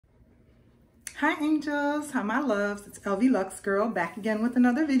Hi angels, hi my loves, it's LV Lux Girl back again with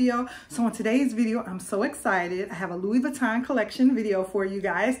another video. So in today's video, I'm so excited. I have a Louis Vuitton collection video for you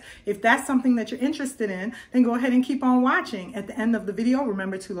guys. If that's something that you're interested in, then go ahead and keep on watching. At the end of the video,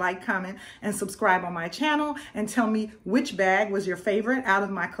 remember to like, comment, and subscribe on my channel and tell me which bag was your favorite out of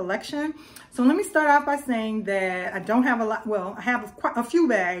my collection. So let me start off by saying that I don't have a lot, well, I have quite a few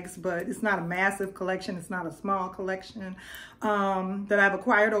bags, but it's not a massive collection. It's not a small collection that I've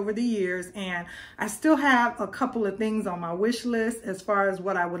acquired over the years. And I still have a couple of things on my wish list as far as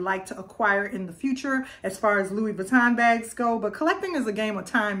what I would like to acquire in the future as far as Louis Vuitton bags go. But collecting is a game of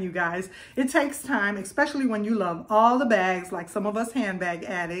time, you guys. It takes time, especially when you love all the bags like some of us handbag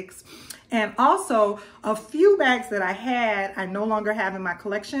addicts. And also a few bags that I had, I no longer have in my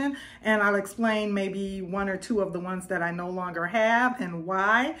collection. And I'll explain maybe one or two of the ones that I no longer have and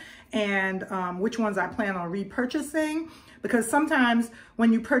why, and which ones I plan on repurchasing. Because sometimes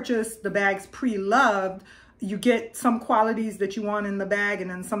when you purchase the bags pre-loved, you get some qualities that you want in the bag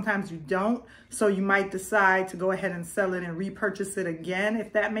and then sometimes you don't. So you might decide to go ahead and sell it and repurchase it again,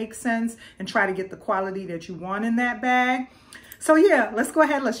 if that makes sense, and try to get the quality that you want in that bag. So yeah, let's go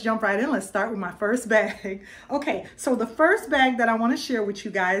ahead, let's jump right in. Let's start with my first bag. Okay, so the first bag that I want to share with you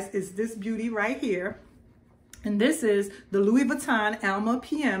guys is this beauty right here. And this is the Louis Vuitton Alma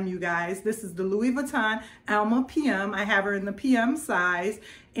PM, you guys. This is the Louis Vuitton Alma PM. I have her in the PM size.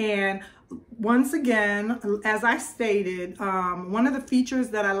 And once again, as I stated, one of the features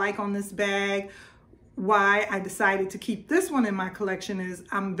that I like on this bag, why I decided to keep this one in my collection, is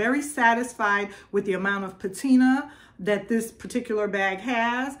I'm very satisfied with the amount of patina that this particular bag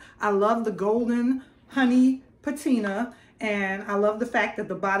has. I love the golden honey patina. And I love the fact that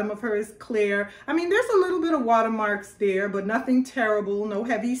the bottom of her is clear. I mean, there's a little bit of watermarks there, but nothing terrible, no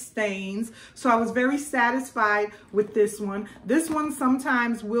heavy stains. So I was very satisfied with this one. This one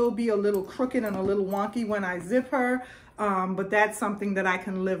sometimes will be a little crooked and a little wonky when I zip her. But that's something that I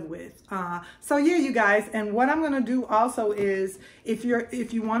can live with. So yeah, you guys, and what I'm gonna do also is, if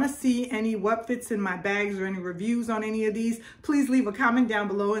you wanna see any what fits in my bags or any reviews on any of these, please leave a comment down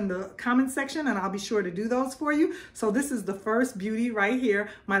below in the comment section and I'll be sure to do those for you. So this is the first beauty right here,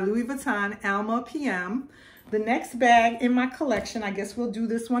 my Louis Vuitton Alma PM. The next bag in my collection, I guess we'll do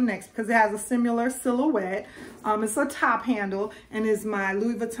this one next because it has a similar silhouette. It's a top handle and is my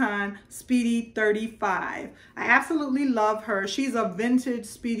Louis Vuitton Speedy 35. I absolutely love her. She's a vintage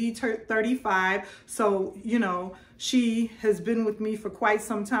Speedy 35. So, you know, she has been with me for quite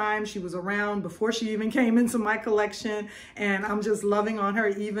some time. She was around before she even came into my collection, and I'm just loving on her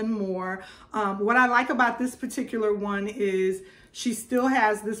even more. What I like about this particular one is she still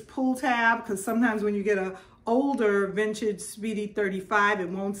has this pull tab, because sometimes when you get a older vintage Speedy 35, it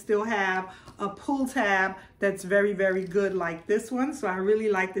won't still have a pull tab that's very, very good like this one. So I really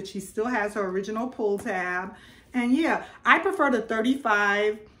like that she still has her original pull tab. And yeah, I prefer the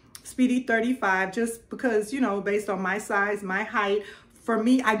 35, Speedy 35, just because, you know, based on my size, my height. For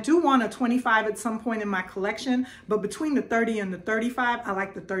me, I do want a 25 at some point in my collection, but between the 30 and the 35, I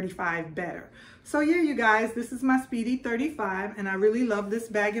like the 35 better. So yeah, you guys, this is my Speedy 35, and I really love this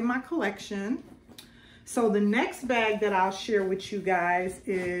bag in my collection. So the next bag that I'll share with you guys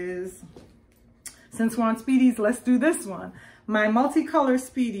is, since we're on Speedies, let's do this one. My multicolor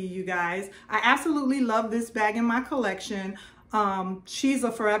Speedy, you guys. I absolutely love this bag in my collection. She's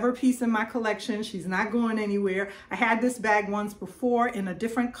a forever piece in my collection. She's not going anywhere. I had this bag once before in a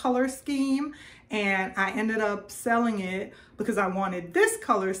different color scheme, and I ended up selling it because I wanted this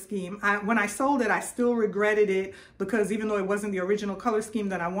color scheme. When I sold it, I still regretted it, because even though it wasn't the original color scheme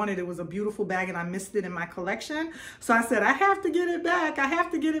that I wanted, it was a beautiful bag and I missed it in my collection. So I said, I have to get it back. I have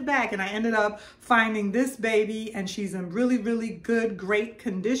to get it back. And I ended up finding this baby, and she's in really, really good, great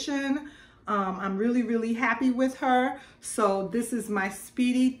condition. I'm really, really happy with her. So this is my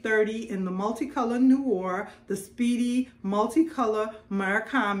Speedy 30 in the multicolor Noir, the Speedy multicolor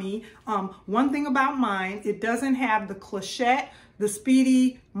Murakami. One thing about mine, it doesn't have the clochette. The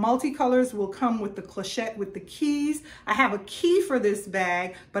Speedy multicolors will come with the clochette with the keys. I have a key for this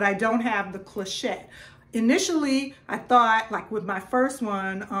bag, but I don't have the clochette. Initially, I thought, like with my first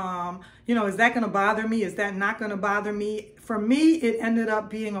one, you know, is that going to bother me? Is that not going to bother me? For me, it ended up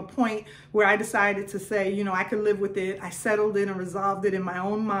being a point where I decided to say, you know, I could live with it. I settled it and resolved it in my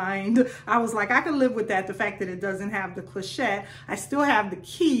own mind. I was like, I can live with that, the fact that it doesn't have the clochette. I still have the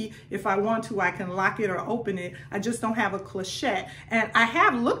key. If I want to, I can lock it or open it. I just don't have a clochette. And I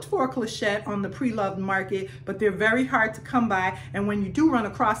have looked for a clochette on the pre-loved market, but they're very hard to come by. And when you do run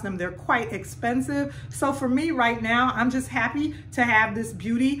across them, they're quite expensive. So for me right now, I'm just happy to have this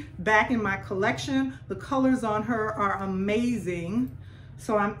beauty back in my collection. The colors on her are amazing.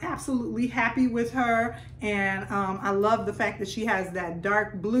 So I'm absolutely happy with her. And I love the fact that she has that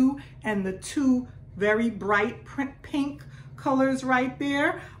dark blue and the two very bright pink colors right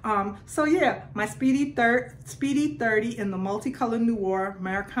there. So yeah, my Speedy 30 in the multicolor Noir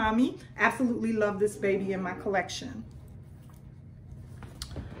Murakami. Absolutely love this baby in my collection.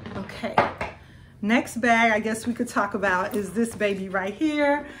 Okay, next bag I guess we could talk about is this baby right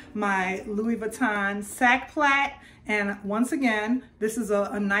here, my Louis Vuitton Sac Plat. And once again, this is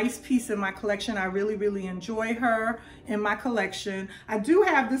a nice piece in my collection. I really enjoy her in my collection. I do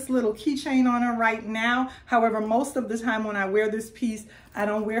have this little keychain on her right now. However, most of the time when I wear this piece, I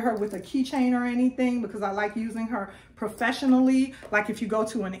don't wear her with a keychain or anything because I like using her professionally. Like if you go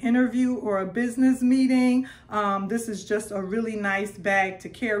to an interview or a business meeting, this is just a really nice bag to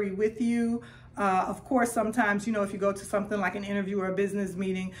carry with you. Of course, sometimes, you know, if you go to something like an interview or a business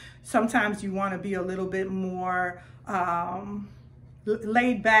meeting, sometimes you want to be a little bit more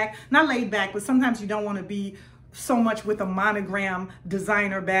laid back, not laid back, but sometimes you don't want to be so much with a monogram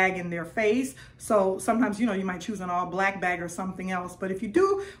designer bag in their face. So sometimes, you know, you might choose an all black bag or something else. But if you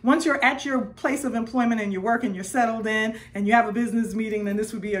do, once you're at your place of employment and you're working, you're settled in and you have a business meeting, then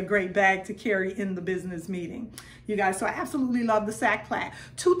this would be a great bag to carry in the business meeting. You guys, so I absolutely love the Sac Plat.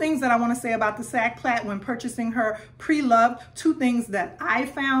 Two things that I want to say about the Sac Plat when purchasing her pre-loved, two things that I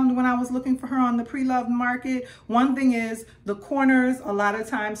found when I was looking for her on the pre-loved market. One thing is the corners. A lot of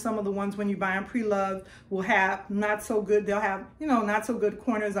times, some of the ones when you buy them pre-loved will have not so good, they'll have, you know, not so good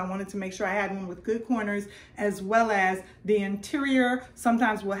corners. I wanted to make sure I had one with good corners, as well as the interior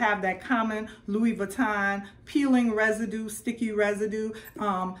sometimes will have that common Louis Vuitton peeling residue, sticky residue.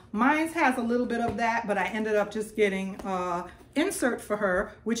 Mine's has a little bit of that, but I ended up just getting insert for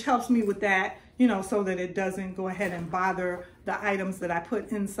her, which helps me with that, you know, so that it doesn't go ahead and bother the items that I put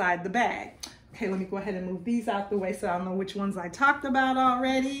inside the bag. Okay, let me go ahead and move these out the way so I don't know which ones I talked about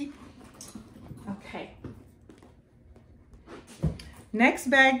already. Okay. Next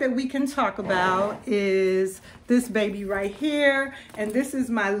bag that we can talk about is this baby right here. And this is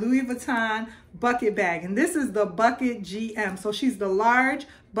my Louis Vuitton bucket bag. And this is the Bucket GM. So she's the large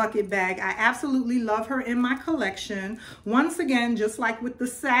bucket bag. I absolutely love her in my collection. Once again, just like with the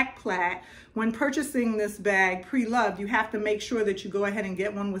Sac Plat, when purchasing this bag pre-loved, you have to make sure that you go ahead and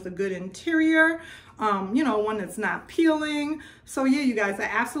get one with a good interior, you know, one that's not peeling. So yeah, you guys, I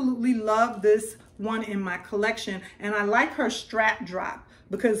absolutely love this one in my collection. And I like her strap drop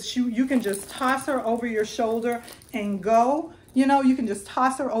because you can just toss her over your shoulder and go. You know, you can just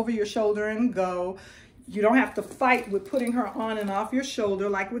toss her over your shoulder and go. You don't have to fight with putting her on and off your shoulder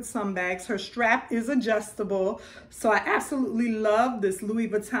like with some bags. Her strap is adjustable. So I absolutely love this Louis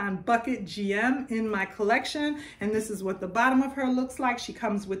Vuitton Bucket GM in my collection. And this is what the bottom of her looks like. She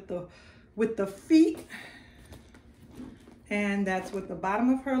comes with the feet. And that's what the bottom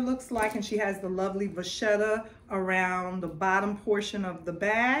of her looks like. And she has the lovely vachetta around the bottom portion of the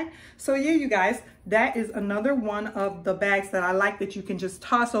bag. So yeah, you guys, that is another one of the bags that I like that you can just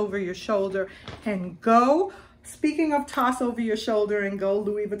toss over your shoulder and go. Speaking of toss over your shoulder and go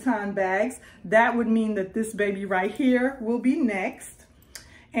Louis Vuitton bags, that would mean that this baby right here will be next.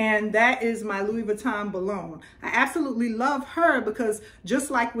 And that is my Louis Vuitton Boulogne. I absolutely love her because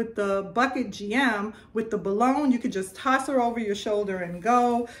just like with the Bucket GM, with the Boulogne, you could just toss her over your shoulder and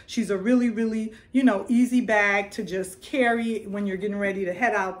go. She's a really, you know, easy bag to just carry when you're getting ready to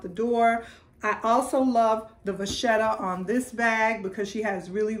head out the door. I also love the vachetta on this bag because she has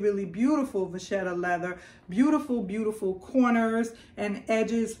really beautiful vachetta leather, beautiful corners and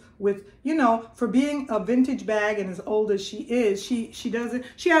edges with, you know, for being a vintage bag and as old as she is, she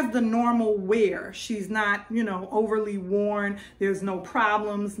has the normal wear. She's not, you know, overly worn. There's no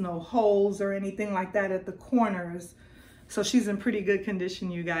problems, no holes or anything like that at the corners. So she's in pretty good condition,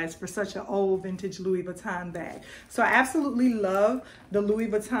 you guys, for such an old vintage Louis Vuitton bag. So I absolutely love the Louis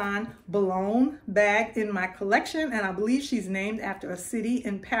Vuitton Boulogne bag in my collection. And I believe she's named after a city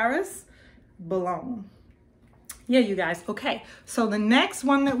in Paris, Boulogne. Yeah, you guys. Okay, so the next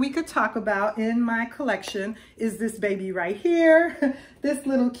one that we could talk about in my collection is this baby right here. This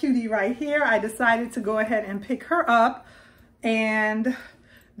little cutie right here. I decided to go ahead and pick her up, and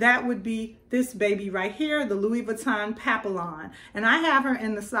that would be this baby right here, the Louis Vuitton Papillon. And I have her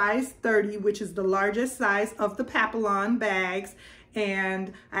in the size 30, which is the largest size of the Papillon bags.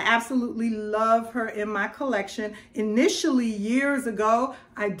 and I absolutely love her in my collection. Initially, years ago,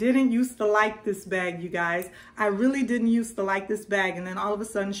 I didn't used to like this bag, you guys. I really didn't used to like this bag, and then all of a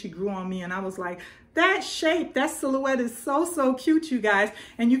sudden she grew on me, and I was like, that shape, that silhouette is so cute, you guys.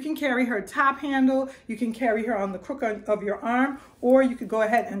 And you can carry her top handle, you can carry her on the crook of your arm, or you could go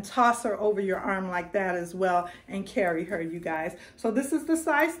ahead and toss her over your arm like that as well and carry her, you guys. So this is the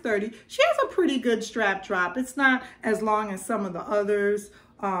size 30. She has a pretty good strap drop. It's not as long as some of the others,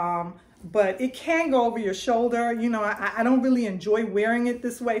 but it can go over your shoulder. You know, I don't really enjoy wearing it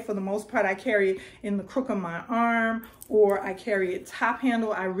this way. For the most part, I carry it in the crook of my arm, or I carry it top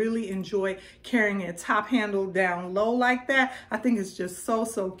handle. I really enjoy carrying it top handle down low like that. I think it's just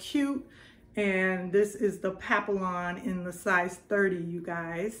so cute. And this is the Papillon in the size 30, you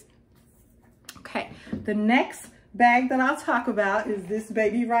guys. Okay, the next bag that I'll talk about is this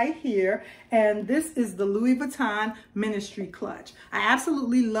baby right here, and this is the Louis Vuitton Ministry Clutch. I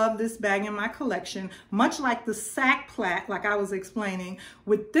absolutely love this bag in my collection, much like the Sac Plat, like I was explaining.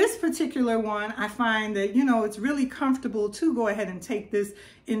 With this particular one, I find that, you know, it's really comfortable to go ahead and take this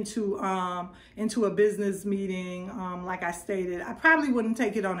into a business meeting. Like I stated, I probably wouldn't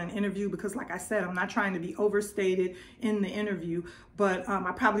take it on an interview because, like I said, I'm not trying to be overstated in the interview, but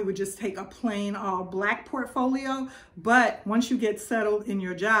I probably would just take a plain all black portfolio. But once you get settled in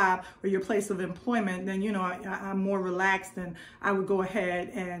your job or your place of employment, then, you know, I'm more relaxed, and I would go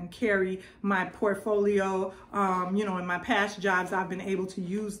ahead and carry my portfolio. You know, in my past jobs, I've been able to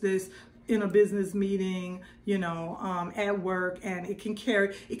use this in a business meeting, you know, at work, and it can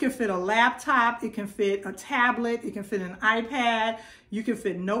fit a laptop, it can fit a tablet, it can fit an iPad, you can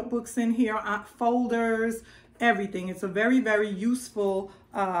fit notebooks in here, folders, everything. It's a very useful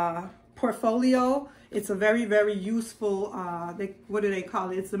portfolio. It's a very useful, what do they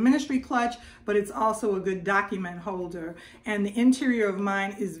call it? It's the ministry clutch, but it's also a good document holder. And the interior of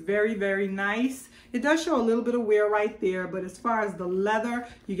mine is very nice. It does show a little bit of wear right there, but as far as the leather,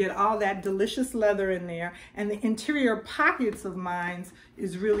 you get all that delicious leather in there. And the interior pockets of mine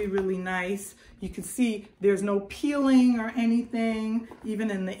is really nice. You can see there's no peeling or anything,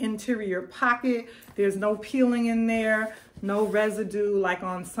 even in the interior pocket. There's no peeling in there, no residue like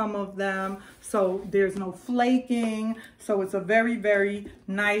on some of them. So there's no flaking. So it's a very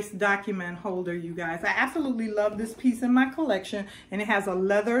nice document holder, you guys. I absolutely love this piece in my collection, and it has a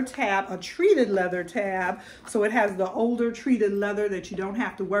leather tab, a treated leather tab. So it has the older treated leather that you don't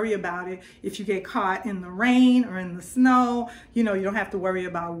have to worry about it if you get caught in the rain or in the snow. You know, you don't have to worry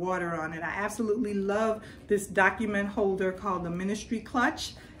about water on it. I absolutely love this document holder called the Ministry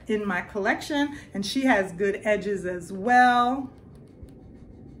Clutch in my collection, and she has good edges as well.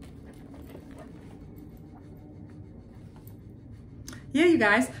 Yeah, you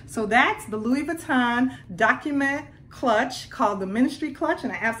guys, so that's the Louis Vuitton document clutch called the Ministry Clutch,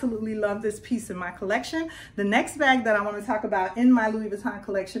 and I absolutely love this piece in my collection. The next bag that I want to talk about in my Louis Vuitton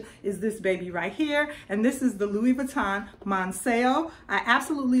collection is this baby right here, and this is the Louis Vuitton Manseo. I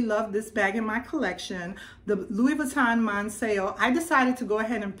absolutely love this bag in my collection. The Louis Vuitton Manseo, I decided to go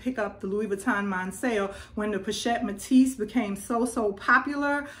ahead and pick up the Louis Vuitton Manseo when the Pochette Métis became so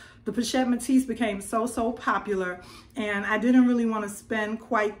popular. The Pochette Métis became so popular, and I didn't really want to spend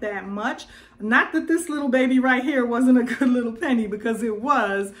quite that much. Not that this little baby right here wasn't a good little penny, because it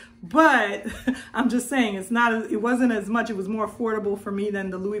was, but I'm just saying it wasn't as much. It was more affordable for me than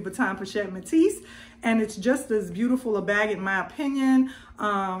the Louis Vuitton Pochette Métis, and it's just as beautiful a bag in my opinion.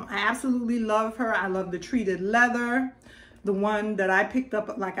 I absolutely love her. I love the treated leather. The one that I picked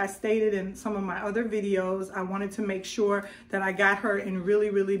up, like I stated in some of my other videos, I wanted to make sure that I got her in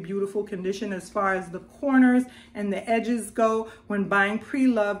really beautiful condition as far as the corners and the edges go. When buying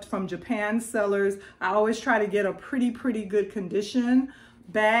pre-loved from Japan sellers, I always try to get a pretty good condition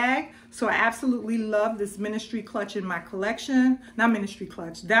bag. So I absolutely love this Ministry Clutch in my collection. Not Ministry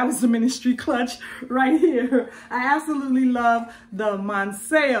Clutch, that was the Ministry Clutch right here. I absolutely love the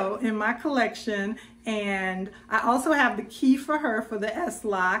Manseo in my collection, and I also have the key for her for the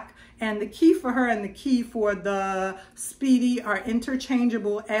S-Lock, and the key for her and the key for the Speedy are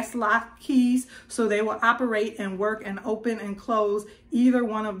interchangeable S-Lock keys, so they will operate and work and open and close either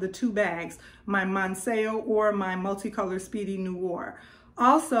one of the two bags, my Manseo or my multicolor Speedy Noir.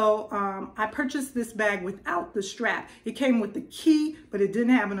 Also, I purchased this bag without the strap. It came with the key, but it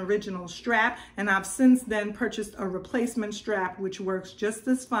didn't have an original strap, and I've since then purchased a replacement strap, which works just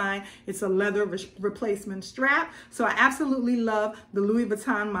as fine. It's a leather replacement strap. So I absolutely love the Louis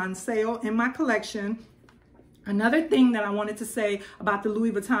Vuitton Manseo in my collection. Another thing that I wanted to say about the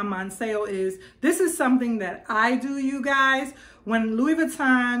Louis Vuitton Monsale is this is something that I do, you guys. When Louis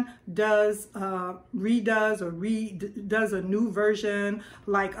Vuitton does redoes a new version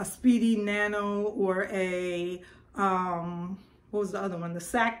like a Speedy Nano or a what was the other one, the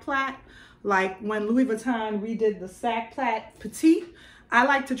Sac Plat, like when Louis Vuitton redid the Sac Plat Petite, I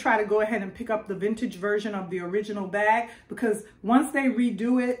like to try to go ahead and pick up the vintage version of the original bag, because once they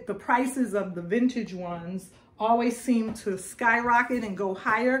redo it, the prices of the vintage ones always seem to skyrocket and go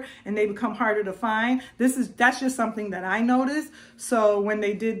higher, and they become harder to find. That's just something that I noticed. So when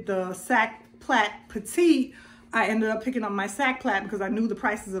they did the Sac Plat Petite, I ended up picking up my Sac Plat because I knew the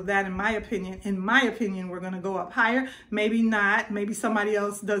prices of that, in my opinion, were going to go up higher. Maybe not. Maybe somebody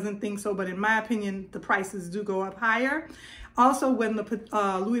else doesn't think so, but in my opinion, the prices do go up higher. Also, when the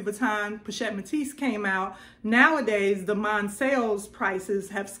Louis Vuitton Pochette Métis came out, nowadays the Monsale's prices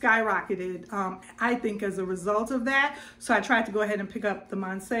have skyrocketed, I think, as a result of that. So I tried to go ahead and pick up the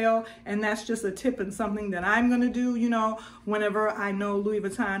Monsale, and that's just a tip and something that I'm going to do, you know, whenever I know Louis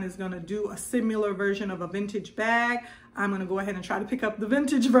Vuitton is going to do a similar version of a vintage bag. I'm going to go ahead and try to pick up the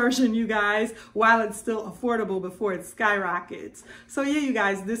vintage version, you guys, while it's still affordable before it skyrockets. So yeah, you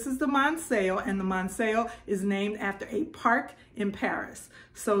guys, this is the Monsale, and the Monsale is named after a park in Paris.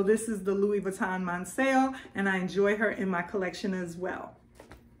 So this is the Louis Vuitton Monsale, and I enjoy her in my collection as well.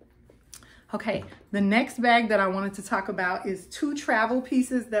 Okay, the next bag that I wanted to talk about is two travel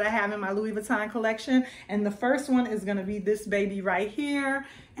pieces that I have in my Louis Vuitton collection. And the first one is gonna be this baby right here.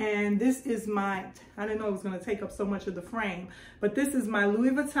 And this is my, I didn't know it was gonna take up so much of the frame, but this is my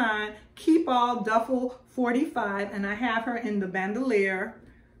Louis Vuitton Keep All Duffel 45. And I have her in the bandolier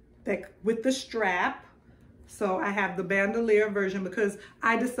with the strap. So I have the bandolier version because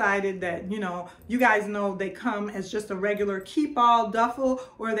I decided that, you know, you guys know they come as just a regular keep all duffel,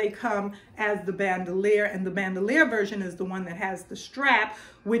 or they come as the bandolier, and the bandolier version is the one that has the strap,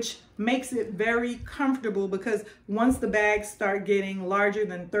 which makes it very comfortable, because once the bags start getting larger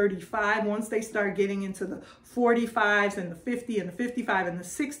than 35, once they start getting into the 45s and the 50 and the 55 and the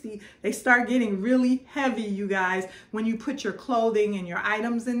 60, they start getting really heavy, you guys, when you put your clothing and your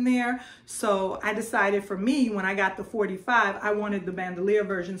items in there. So I decided, for me, when I got the 45, I wanted the bandolier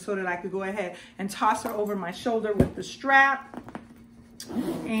version so that I could go ahead and toss her over my shoulder with the strap.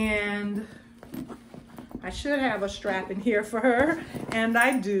 And I should have a strap in here for her, and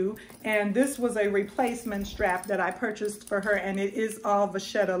I do. And this was a replacement strap that I purchased for her, and it is all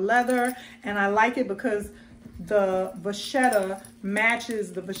vachetta leather. And I like it because the vachetta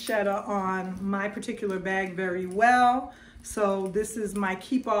matches the vachetta on my particular bag very well. So this is my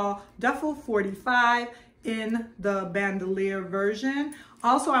Keep All Duffel 45 in the bandolier version.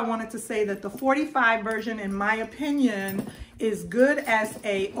 Also, I wanted to say that the 45 version, in my opinion, is good as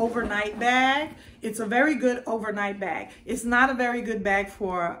a overnight bag. It's a very good overnight bag. It's not a very good bag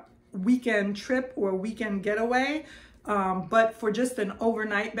for a weekend trip or weekend getaway, but for just an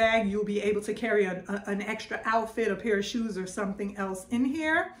overnight bag, you'll be able to carry an extra outfit, a pair of shoes, or something else in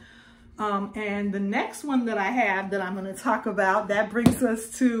here. And the next one that I have that I'm going to talk about, that brings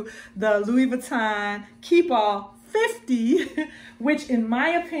us to the Louis Vuitton Keep All 50, which in my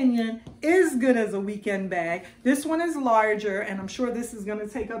opinion is good as a weekend bag. This one is larger, and I'm sure this is going to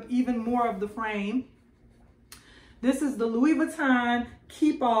take up even more of the frame. This is the Louis Vuitton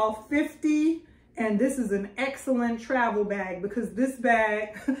Keep All 50, and this is an excellent travel bag, because this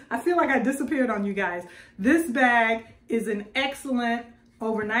bag, I feel like I disappeared on you guys. This bag is an excellent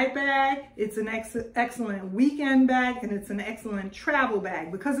overnight bag, it's an excellent weekend bag, and it's an excellent travel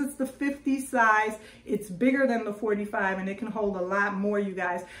bag. Because it's the 50 size, it's bigger than the 45, and it can hold a lot more, you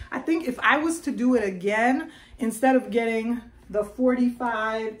guys. I think if I was to do it again, instead of getting the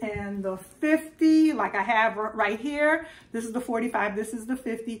 45 and the 50 like I have right here, this is the 45, this is the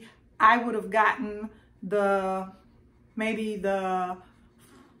 50, I would have gotten maybe the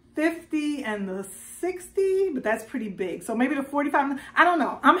 50 and the 60, but that's pretty big. So maybe the 45, I don't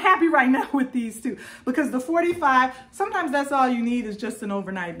know. I'm happy right now with these two, because the 45, sometimes that's all you need is just an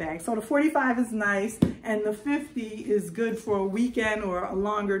overnight bag. So the 45 is nice, and the 50 is good for a weekend or a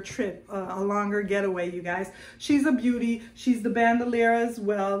longer trip, a longer getaway, you guys. She's a beauty. She's the bandolier as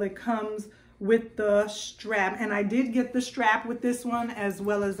well. It comes with the strap, and I did get the strap with this one, as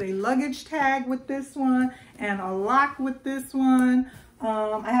well as a luggage tag with this one, and a lock with this one.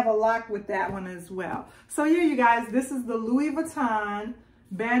 I have a lock with that one as well. So yeah, you guys, this is the Louis Vuitton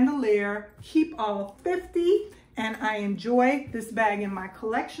bandolier Keep All 50, and I enjoy this bag in my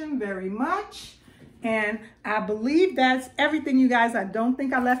collection very much. And I believe that's everything, you guys. I don't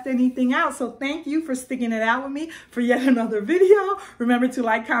think I left anything out. So thank you for sticking it out with me for yet another video. Remember to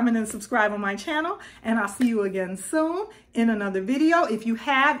like, comment, and subscribe on my channel. And I'll see you again soon in another video. If you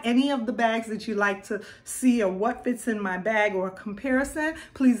have any of the bags that you'd like to see or what fits in my bag or a comparison,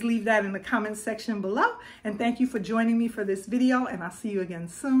 please leave that in the comment section below. And thank you for joining me for this video. And I'll see you again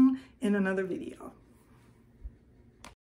soon in another video.